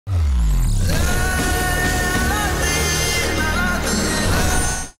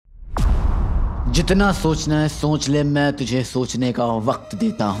जितना सोचना है सोच ले, मैं तुझे सोचने का वक्त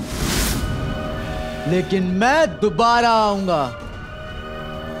देता हूं, लेकिन मैं दोबारा आऊंगा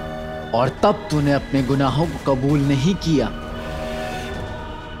और तब तूने अपने गुनाहों को कबूल नहीं किया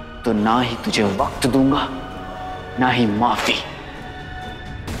तो ना ही तुझे वक्त दूंगा ना ही माफी,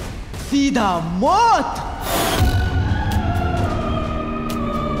 सीधा मौत।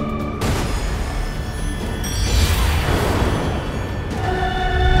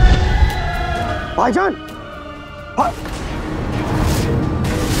 भाईजान,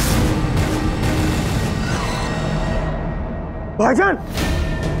 भाईजान,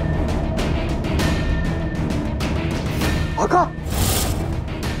 आका,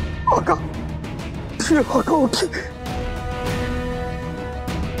 आका, आका उठिए,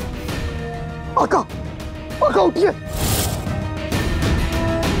 आका, आका उठिए।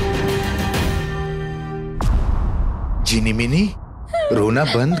 जिनी मिनी, रोना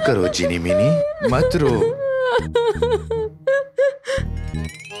बंद करो जिनी मिनी, मत रो।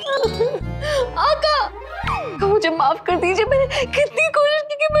 आका मुझे माफ कर दीजिए, मैंने कितनी कोशिश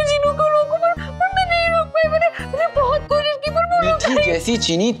की कि मैं जिनू को रोकूं पर मैं नहीं रोक पाई। मैंने बहुत कोशिश की पर मैं रोक मीठी जैसी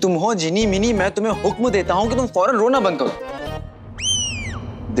चीनी तुम हो जिनी मिनी, मैं तुम्हें हुक्म देता हूं कि तुम फौरन रोना बंद करो।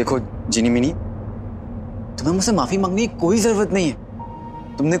 देखो जिनी मिनी, तुम्हें मुझसे माफी मांगने की कोई जरूरत नहीं है।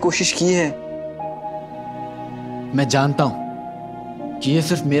 तुमने कोशिश की है, मैं जानता हूं कि ये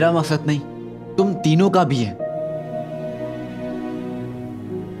सिर्फ मेरा मकसद नहीं, तुम तीनों का भी है।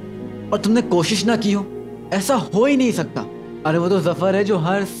 और तुमने कोशिश ना की हो ऐसा हो ही नहीं सकता। अरे वो तो जफर है जो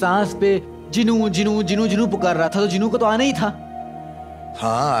हर सांस पे जिनू जिनू जिनू जिनू पुकार रहा था, तो जिनू को तो आना ही था।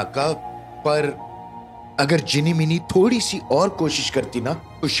 हाँ आका, पर अगर जिनी मिनी थोड़ी सी और कोशिश करती ना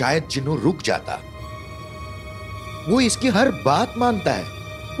तो शायद जिनू रुक जाता। वो इसकी हर बात मानता है।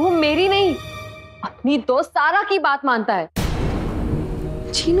 वो मेरी नहीं, अपनी दोस्त सारा की बात मानता है।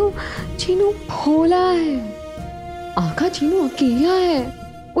 जिनू जिनू भोला है आका, जिनू अकेला है,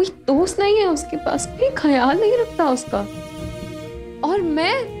 कोई दोस्त नहीं है उसके पास, कोई ख्याल नहीं रखता उसका। और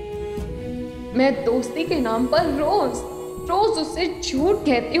मैं दोस्ती के नाम पर रोज रोज उससे झूठ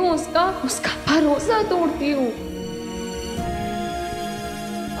कहती हूँ, उसका भरोसा तोड़ती हूँ।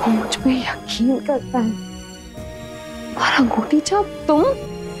 वो मुझ पे यकीन करता है। और अंगूठी छाप तुम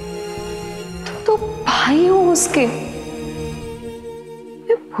तो भाई हो उसके,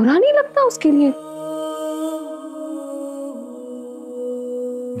 बुरा नहीं लगता उसके लिए।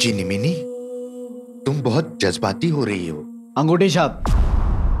 जिनी मिनी, तुम बहुत जज्बाती हो रही हो। अंगूठी छाप,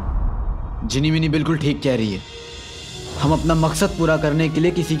 जिनी मिनी बिल्कुल ठीक कह रही है। हम अपना मकसद पूरा करने के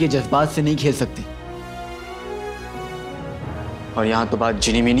लिए किसी के जज्बात से नहीं खेल सकते। और यहां तो बात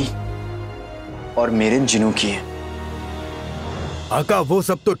जिनी मिनी और मेरे जिनू की है। आका वो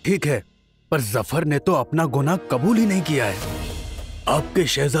सब तो ठीक है, पर जफर ने तो अपना गुनाह कबूल ही नहीं किया है। आपके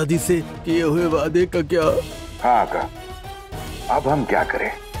शहजादी से किए हुए वादे का क्या? हाँ आका, अब हम क्या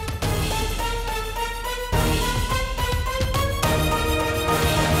करें?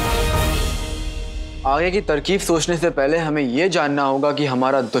 आगे की तरकीब सोचने से पहले हमें यह जानना होगा कि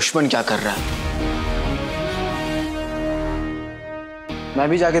हमारा दुश्मन क्या कर रहा है। मैं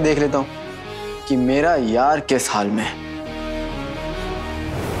भी जाके देख लेता हूं कि मेरा यार किस हाल में है।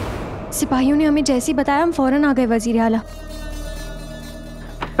 सिपाहियों ने हमें जैसे ही बताया हम फौरन आ गए वजीर आला।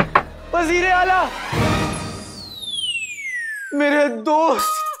 वजीर आला, मेरे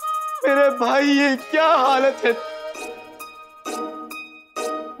दोस्त, मेरे भाई, ये क्या हालत है?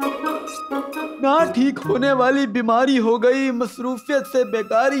 ना ठीक होने वाली बीमारी हो गई, मसरूफियत से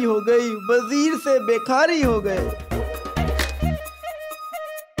बेकारी हो गई, वजीर से बेकारी हो गए।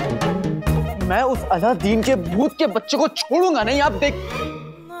 मैं उस अलादीन के भूत के बच्चे को छोड़ूंगा नहीं। आप देख,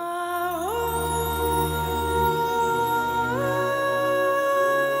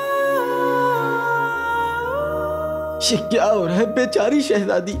 ये क्या हो रहा है? बेचारी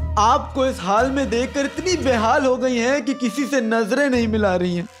शहजादी आपको इस हाल में देखकर इतनी बेहाल हो गई हैं कि किसी से नजरें नहीं मिला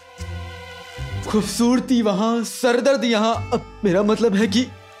रही हैं। खूबसूरती वहां, सरदर्द यहां, अब मेरा मतलब है कि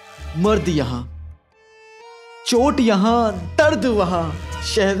मर्द यहां, चोट यहां, दर्द वहां,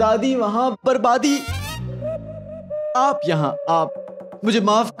 शहजादी वहां, बर्बादी आप यहां। आप मुझे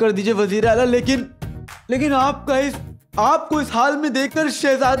माफ कर दीजिए वजीर आला, लेकिन आपको इस हाल में देखकर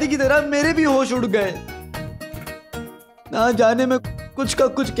शहजादी की तरह मेरे भी होश उड़ गए। ना जाने मैं कुछ का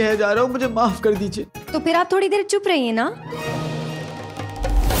कुछ कह जा रहा हूं, मुझे माफ कर दीजिए। तो फिर आप थोड़ी देर चुप रहिए ना।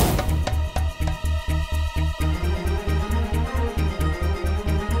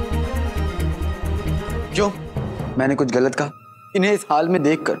 जो मैंने कुछ गलत कहा? इन्हें इस हाल में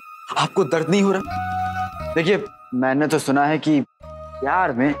देखकर आपको दर्द नहीं हो रहा? देखिए, मैंने तो सुना है कि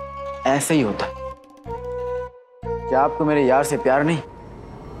प्यार में ऐसे ही होता है। क्या आपको मेरे यार से प्यार नहीं?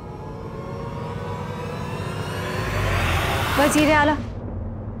 वजीर आला,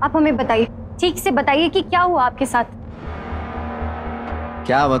 आप हमें बताइए, ठीक से बताइए कि क्या हुआ आपके साथ।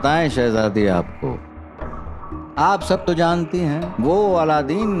 क्या बताएं शहजादी आपको, आप सब तो जानती हैं वो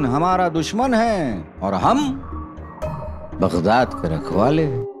अलादीन हमारा दुश्मन है और हम बगदाद के रखवाले।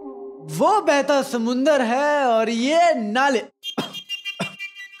 वो बहता समुंदर है और ये नाले।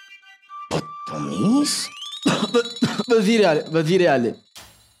 वजीर आले।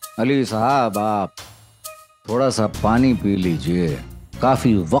 अली साहब, आप थोड़ा सा पानी पी लीजिए,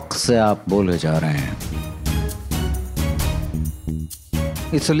 काफी वक्त से आप बोले जा रहे हैं।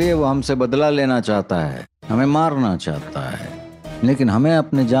 इसलिए वो हमसे बदला लेना चाहता है, हमें मारना चाहता है, लेकिन हमें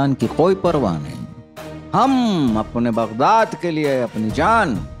अपने जान की कोई परवाह नहीं। हम अपने बगदाद के लिए अपनी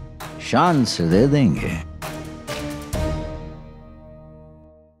जान शान से दे देंगे।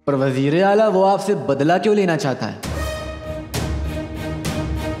 पर वजीर आला, वो आपसे बदला क्यों लेना चाहता है?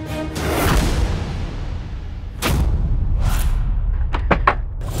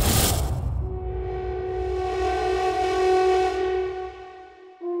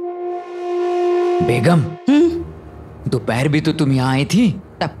 बेगम, दोपहर भी तो तुम यहाँ आई थी,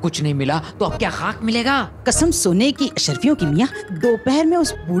 तब कुछ नहीं मिला, तो अब क्या खाक मिलेगा? कसम सोने की अशरफियों की मियाँ, दोपहर में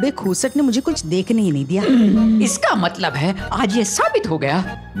उस बूढ़े खूसट ने मुझे कुछ देखने ही नहीं दिया। इसका मतलब है आज ये साबित हो गया,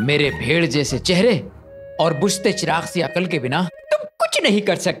 मेरे भेड़ जैसे चेहरे और बुझते चिराग सी अकल के बिना तुम कुछ नहीं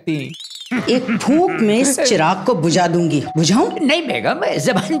कर सकती। एक फूंक में इस चिराग को बुझा दूंगी। बुझाऊं? नहीं बेगम,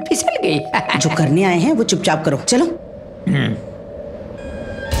 जबान फिसल गई। जो करने आए हैं वो चुपचाप करो, चलो।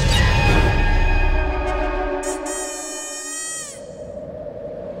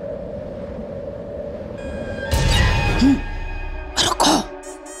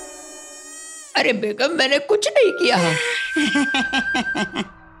 अरे बेगम, मैंने कुछ नहीं किया।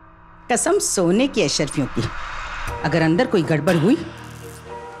 कसम सोने की अशरफियों की, अगर अंदर कोई गड़बड़ हुई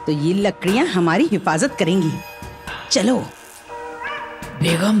तो ये लकड़ियां हमारी हिफाजत करेंगी। चलो।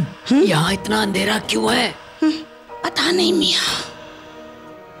 बेगम, यहाँ इतना अंधेरा क्यों है? पता नहीं मियाँ।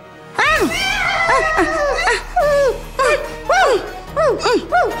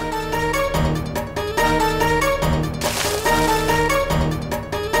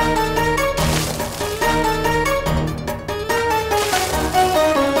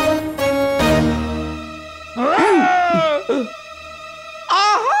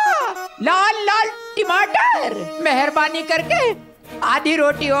 लाल लाल टमाटर, मेहरबानी करके आधी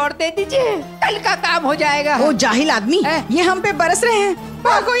रोटी और दे दीजिए, कल का काम हो जाएगा। वो जाहिल आदमी, ये हम पे बरस रहे हैं।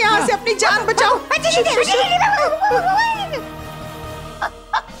 भागो यहाँ से, अपनी जान बचाओ।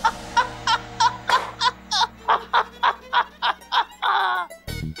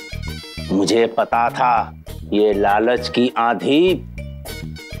 मुझे पता था ये लालच की आंधी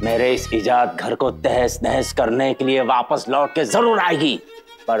मेरे इस इजाद घर को तहस नहस करने के लिए वापस लौट के जरूर आएगी,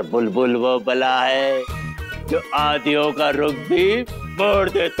 पर बुलबुल वो बला है जो आंधियों का रुख भी मोड़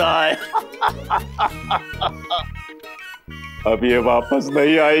देता है। अब ये वापस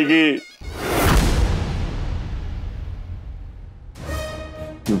नहीं आएगी,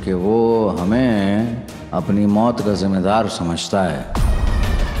 क्योंकि वो हमें अपनी मौत का जिम्मेदार समझता है।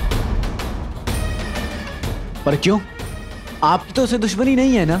 पर क्यों? आपकी तो उसे दुश्मनी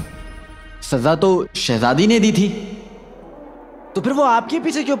नहीं है ना? सजा तो शहजादी ने दी थी, तो फिर वो आपके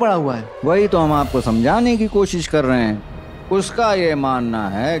पीछे क्यों पड़ा हुआ है? वही तो हम आपको समझाने की कोशिश कर रहे हैं। उसका ये मानना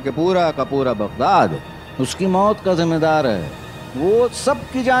है कि पूरा का पूरा बगदाद उसकी मौत का जिम्मेदार है, वो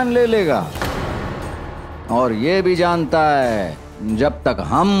सबकी जान ले लेगा। और ये भी जानता है जब तक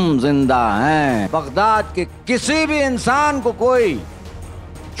हम जिंदा हैं बगदाद के किसी भी इंसान को कोई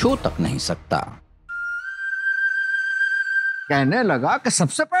छू तक नहीं सकता। कहने लगा कि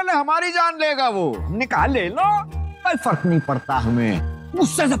सबसे पहले हमारी जान लेगा वो। हमने कहा ले लो, कोई फर्क नहीं पड़ता हमें।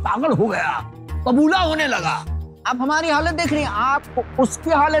 गुस्से से पागल हो गया, कबूला होने लगा। अब हमारी हालत देख रही हैं, आपको उसकी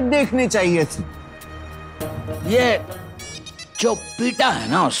हालत देखनी चाहिए थी। ये जो पीटा है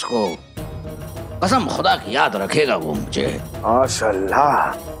ना उसको, कसम खुदा की याद रखेगा वो मुझे। माशाल्लाह।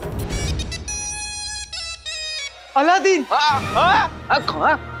 अलादीन!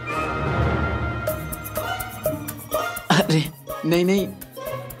 अरे नहीं नहीं,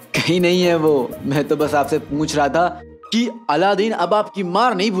 कहीं नहीं है वो। मैं तो बस आपसे पूछ रहा था कि अलादीन अब आपकी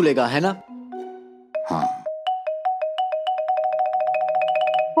मार नहीं भूलेगा, है ना? हाँ।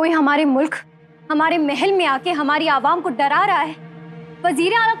 कोई हमारे मुल्क, हमारे महल में आके हमारी आवाम को डरा रहा है,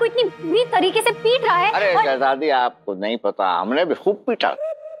 वजीर आला को इतनी बुरी तरीके से पीट रहा है। अरे शहजादी, आपको नहीं पता, हमने भी खूब पीटा।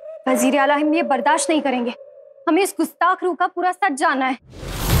 वजीर आला, हम ये बर्दाश्त नहीं करेंगे। हमें इस गुस्ताख रूह का पूरा सच जानना है।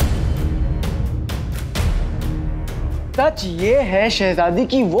 सच ये है शहजादी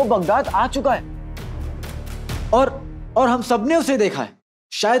कि वो बगदाद आ चुका है और हम सबने उसे देखा है।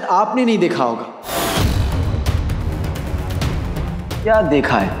 शायद आपने नहीं देखा होगा। क्या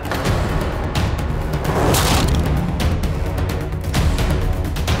देखा है?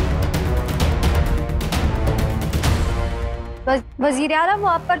 वजीर आला वो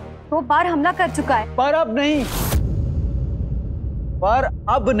आप पर 2 बार हमला कर चुका है। पर अब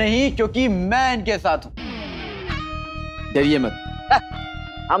नहीं, क्योंकि मैं इनके साथ हूं। डरिए मत।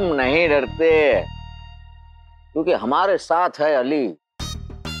 हम नहीं डरते, क्योंकि हमारे साथ है अली।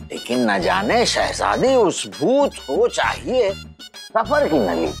 लेकिन न जाने शहजादी उस भूत को चाहिए सफर की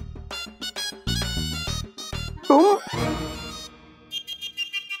नली। तुम,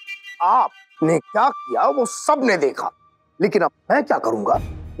 आपने क्या किया वो सब ने देखा, लेकिन अब मैं क्या करूंगा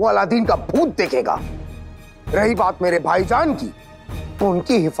वो अलादीन का भूत देखेगा। रही बात मेरे भाईजान की, तो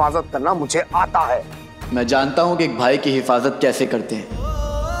उनकी हिफाजत करना मुझे आता है। मैं जानता हूं कि एक भाई की हिफाजत कैसे करते हैं।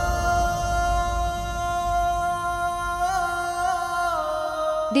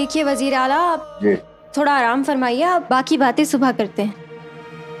 देखिए वजीर आला, आप थोड़ा आराम फरमाइए, आप बाकी बातें सुबह करते हैं।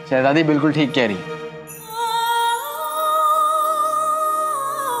 शहजादी बिल्कुल ठीक कह रही है।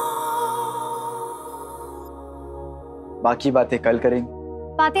 बाकी बातें कल करेंगे।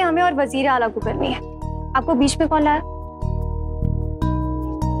 बातें हमें और वजीर आला को करनी है। आपको बीच में कौन लाया?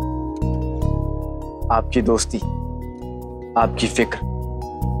 आपकी दोस्ती, आपकी फिक्र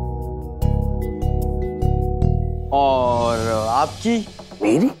और आपकी,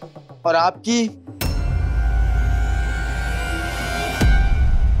 मेरी और आपकी।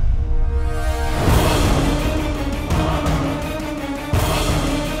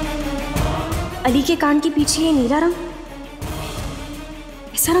 अली के कान के पीछे ये नीला रंग,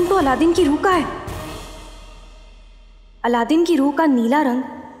 ऐसा रंग तो अलादीन की रूह का है। अलादीन की रूह का नीला रंग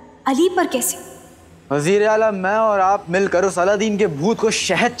अली पर कैसे? वजीर आला, मैं और आप मिलकर उस अलादीन के भूत को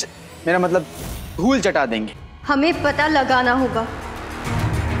मेरा मतलब धूल चटा देंगे। हमें पता लगाना होगा।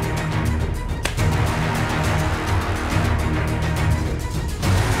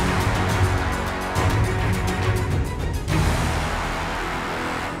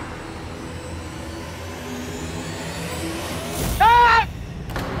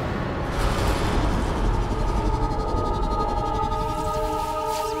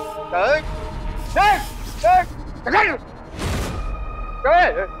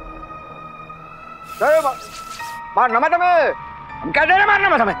 मारना मत हमें, हम कह दे रहे मारना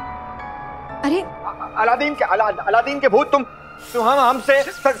मत हमें। अरे अलादीन के भूत, तुम हमसे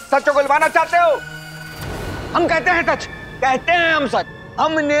सच को गुलवाना चाहते हो? हम कहते हैं सच, कहते हैं हम सच।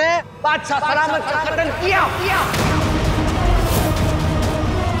 हमने बादशाह सलामत का कत्ल किया।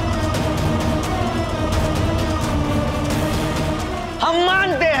 हम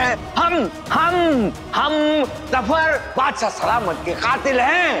मानते हैं, हम जफर बादशाह सलामत के कातिल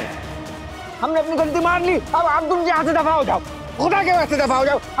हैं। हमने अपनी गलती मान ली, अब तुम यहाँ से दफा हो जाओ, खुदा के वास्ते दफा हो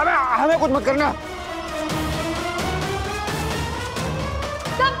जाओ। हमें कुछ मत करना।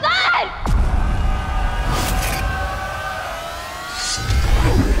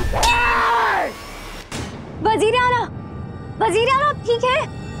 वजीर आला ठीक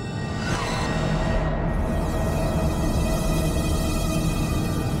है?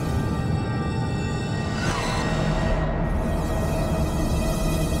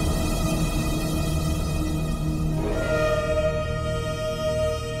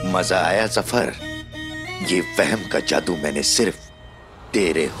 मजा आया जफर? ये वहम का जादू मैंने सिर्फ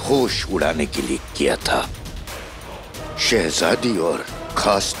तेरे होश उड़ाने के लिए किया था। शहजादी और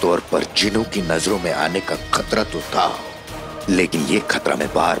खास तौर पर जिनों की नजरों में आने का खतरा तो था, लेकिन ये खतरा मैं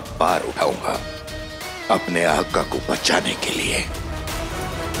बार बार उठाऊंगा अपने आका को बचाने के लिए।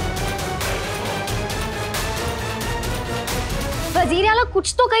 वजीर आला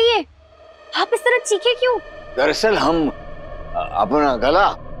कुछ तो कहिए, आप इस तरह चीखे क्यों? दरअसल हम अपना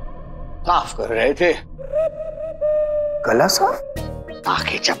गला साफ कर रहे थे। गला साफ?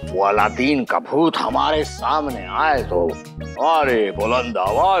 ताकि जब वो अलादीन का भूत हमारे सामने आए तो हमारे बुलंद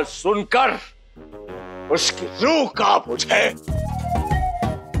आवाज सुनकर उसकी रूह कांप उठे।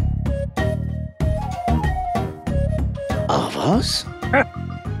 आवाज?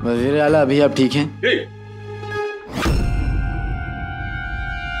 वजीर आला, अभी आप ठीक हैं?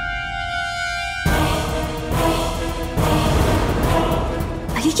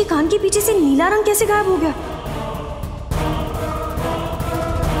 अली के कान के पीछे से नीला रंग कैसे गायब हो गया?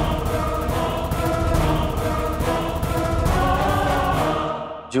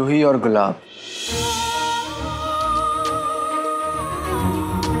 जूही और गुलाब।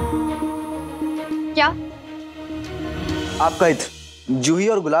 क्या? आपका इत्र जूही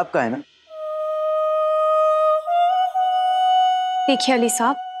और गुलाब का है ना? देखिए अली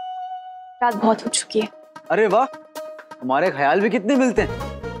साहब, रात बहुत हो चुकी है। अरे वाह, हमारे ख्याल भी कितने मिलते हैं।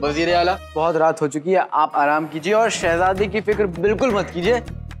 वजीर आला, बहुत रात हो चुकी है, आप आराम कीजिए और शहजादी की फिक्र बिल्कुल मत कीजिए।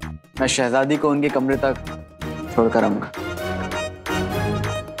 मैं शहजादी को उनके कमरे तक छोड़कर आऊंगा।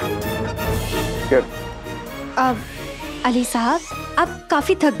 अब अली साहब, आप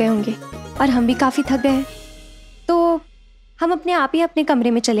काफी थक गए होंगे और हम भी काफी थक गए हैं, तो हम अपने आप ही अपने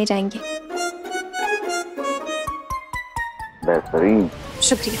कमरे में चले जाएंगे। बेहतरीन।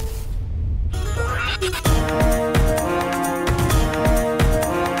 शुक्रिया।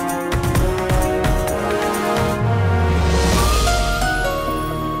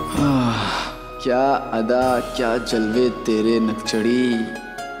 क्या अदा, क्या जलवे तेरे नकचड़ी,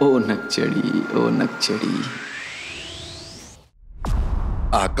 ओ नकचड़ी, ओ नकचड़ी।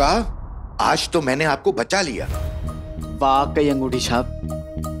 आका, आज तो मैंने आपको बचा लिया। वाकई अंगूठी छाप।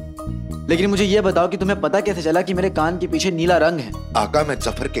 लेकिन मुझे यह बताओ कि तुम्हें पता कैसे चला कि मेरे कान के पीछे नीला रंग है? आका, मैं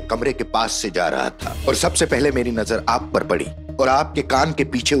जफर के कमरे के पास से जा रहा था और सबसे पहले मेरी नजर आप पर पड़ी और आपके कान के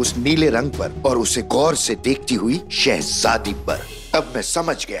पीछे उस नीले रंग पर और उसे गौर से देखती हुई शहजादी पर। तब मैं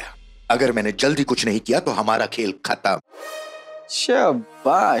समझ गया, अगर मैंने जल्दी कुछ नहीं किया तो हमारा खेल खत्म।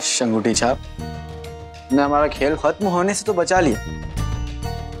 शाबाश अंगूठी छाप, ने हमारा खेल खत्म होने से तो बचा लिया,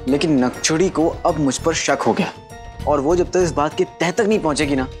 लेकिन नकचड़ी को अब मुझ पर शक हो गया और वो जब तक इस बात की तह तक नहीं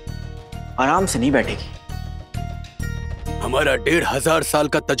पहुंचेगी ना, आराम से नहीं बैठेगी। हमारा 1500 साल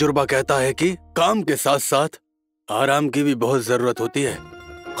का तजुर्बा कहता है कि काम के साथ साथ आराम की भी बहुत जरूरत होती है,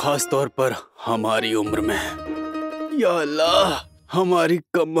 खास तौर पर हमारी उम्र में। या अल्लाह, हमारी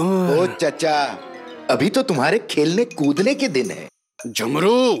कमर। ओ चचा, अभी तो तुम्हारे खेलने कूदने के दिन है।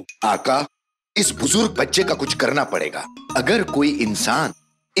 झुमरू। आका, इस बुजुर्ग बच्चे का कुछ करना पड़ेगा। अगर कोई इंसान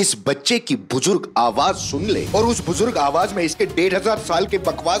इस बच्चे की बुजुर्ग आवाज सुन ले और उस बुजुर्ग आवाज में इसके 1500 साल के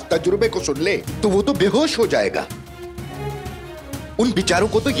बकवास तजुर्बे को सुन ले तो वो तो बेहोश हो जाएगा। उन बेचारों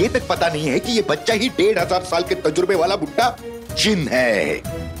को तो ये तक पता नहीं है कि ये बच्चा ही 1500 साल के तजुर्बे वाला बुड्ढा जिन है।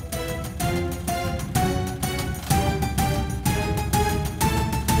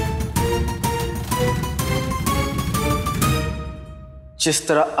 जिस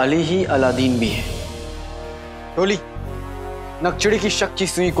तरह अली ही अलादीन भी है। टोली, नकचड़ी की शक की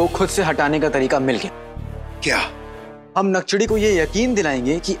सुई को खुद से हटाने का तरीका मिल गया। क्या? हम नकचड़ी को यह यकीन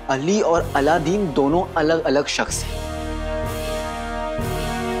दिलाएंगे कि अली और अलादीन दोनों अलग अलग शख्स हैं।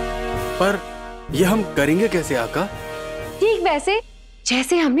 पर यह हम करेंगे कैसे आका? ठीक वैसे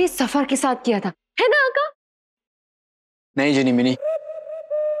जैसे हमने सफर के साथ किया था, है ना आका? नहीं जिनी मिनी,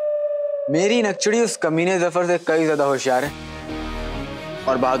 मेरी नकचड़ी उस कमीने जफर से कई ज्यादा होशियार है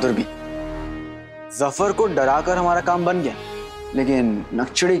और बहादुर भी। जफर को डराकर हमारा काम बन गया, लेकिन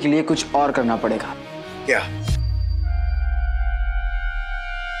नकचड़ी के लिए कुछ और करना पड़ेगा। क्या?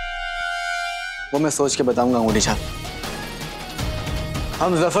 वो मैं सोच के बताऊंगा अंगूठी छाप।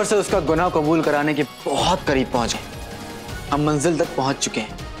 हम जफर से उसका गुनाह कबूल कराने के बहुत करीब पहुंच गए। हम मंजिल तक पहुंच चुके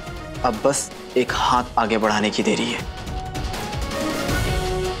हैं, अब बस एक हाथ आगे बढ़ाने की देरी है।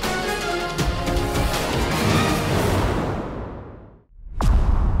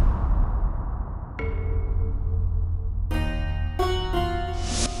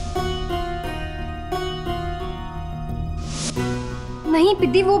 नहीं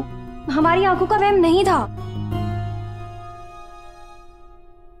पिद्दी, वो हमारी आंखों का वहम नहीं था।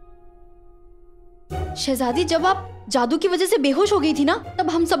 शहजादी, जब आप जादू की वजह से बेहोश हो गई थी ना, तब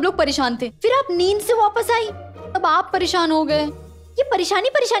हम सब लोग परेशान थे। फिर आप नींद से वापस आई, तब आप परेशान हो गए। ये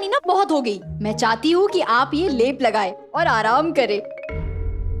परेशानी ना बहुत हो गई। मैं चाहती हूँ कि आप ये लेप लगाए और आराम करें।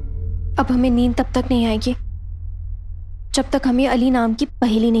 अब हमें नींद तब तक नहीं आएगी जब तक हमें अली नाम की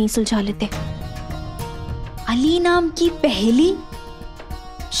पहेली नहीं सुलझा लेते। अली नाम की पहेली?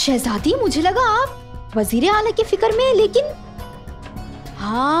 शहजादी, मुझे लगा आप वजीर आला की फिक्र में है, लेकिन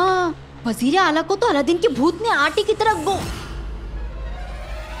हाँ, वजीर आला को तो अलादीन के भूत ने आटे की तरह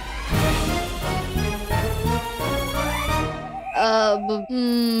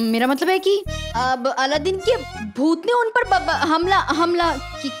मेरा मतलब है कि अब अलादीन के भूत ने उन पर हमला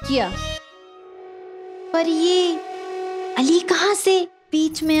किया। पर ये अली कहाँ से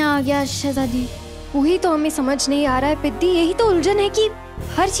बीच में आ गया शहजादी? वही तो हमें समझ नहीं आ रहा है पिद्दी। यही तो उलझन है कि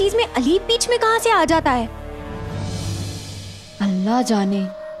हर चीज में अली बीच में कहाँ से आ जाता है। अल्लाह जाने।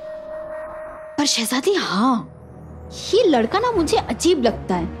 पर शहजादी, हाँ, ये लड़का ना मुझे अजीब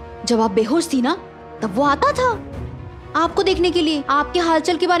लगता है। जब आप बेहोश थी ना, तब वो आता था आपको देखने के लिए, आपके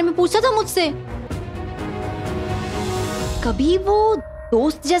हालचाल के बारे में पूछता था मुझसे। कभी वो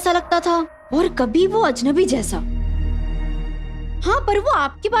दोस्त जैसा लगता था और कभी वो अजनबी जैसा। हाँ, पर वो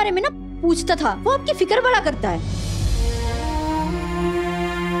आपके बारे में ना पूछता था। वो आपकी फिक्र बड़ा करता है।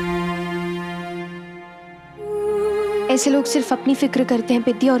 ऐसे लोग सिर्फ अपनी फिक्र करते हैं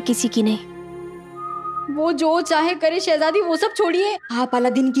पिद्दी, और किसी की नहीं। वो जो चाहे करे शहजादी, वो सब छोड़िए। आप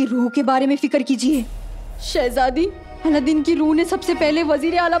अलादीन की रूह के बारे में फिक्र कीजिए। शहजादी, अलादीन की रूह ने सबसे पहले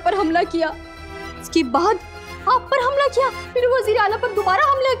वजीर आला पर हमला किया, उसके बाद आप पर हमला किया, फिर वजीर आला पर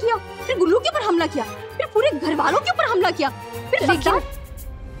दोबारा हमला किया, फिर गुल्लू के ऊपर हमला किया, फिर पूरे घर वालों के ऊपर हमला किया, फिर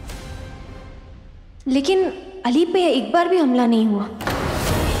लेकिन अली पे एक बार भी हमला नहीं हुआ।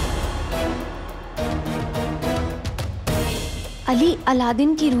 अली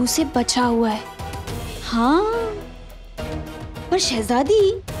अलादीन की रूह से बचा हुआ है। हाँ, पर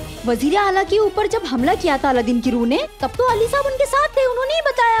शहजादी, वजीर आला के ऊपर जब हमला किया था अलादीन की रूह ने, तब तो अली साहब उनके साथ थे, उन्होंने ही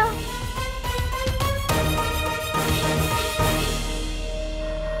बताया।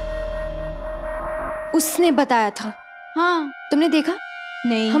 उसने बताया था। हाँ, तुमने देखा?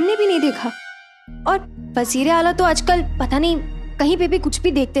 नहीं, हमने भी नहीं देखा। और वजीर आला तो आजकल पता नहीं कहीं पे भी कुछ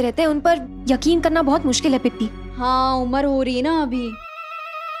भी देखते रहते हैं, उन पर यकीन करना बहुत मुश्किल है पिप्पी। हाँ, उम्र हो रही है ना अभी।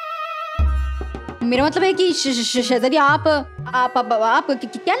 मेरा मतलब है कि शहजादी, आप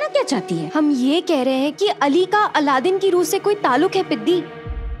क्या ना क्या चाहती है? हम ये कह रहे हैं कि अली का अलादीन की रूह से कोई ताल्लुक है पिद्दी।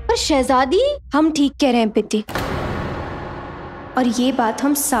 पर शहजादी, हम ठीक कह रहे हैं पिद्दी, और ये बात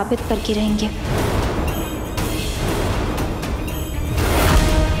हम साबित करके रहेंगे।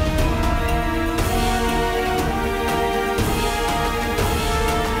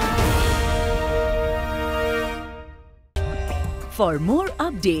 For more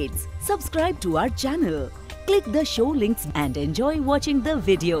updates, subscribe to our channel, click the show links and enjoy watching the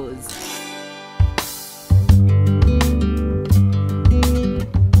videos.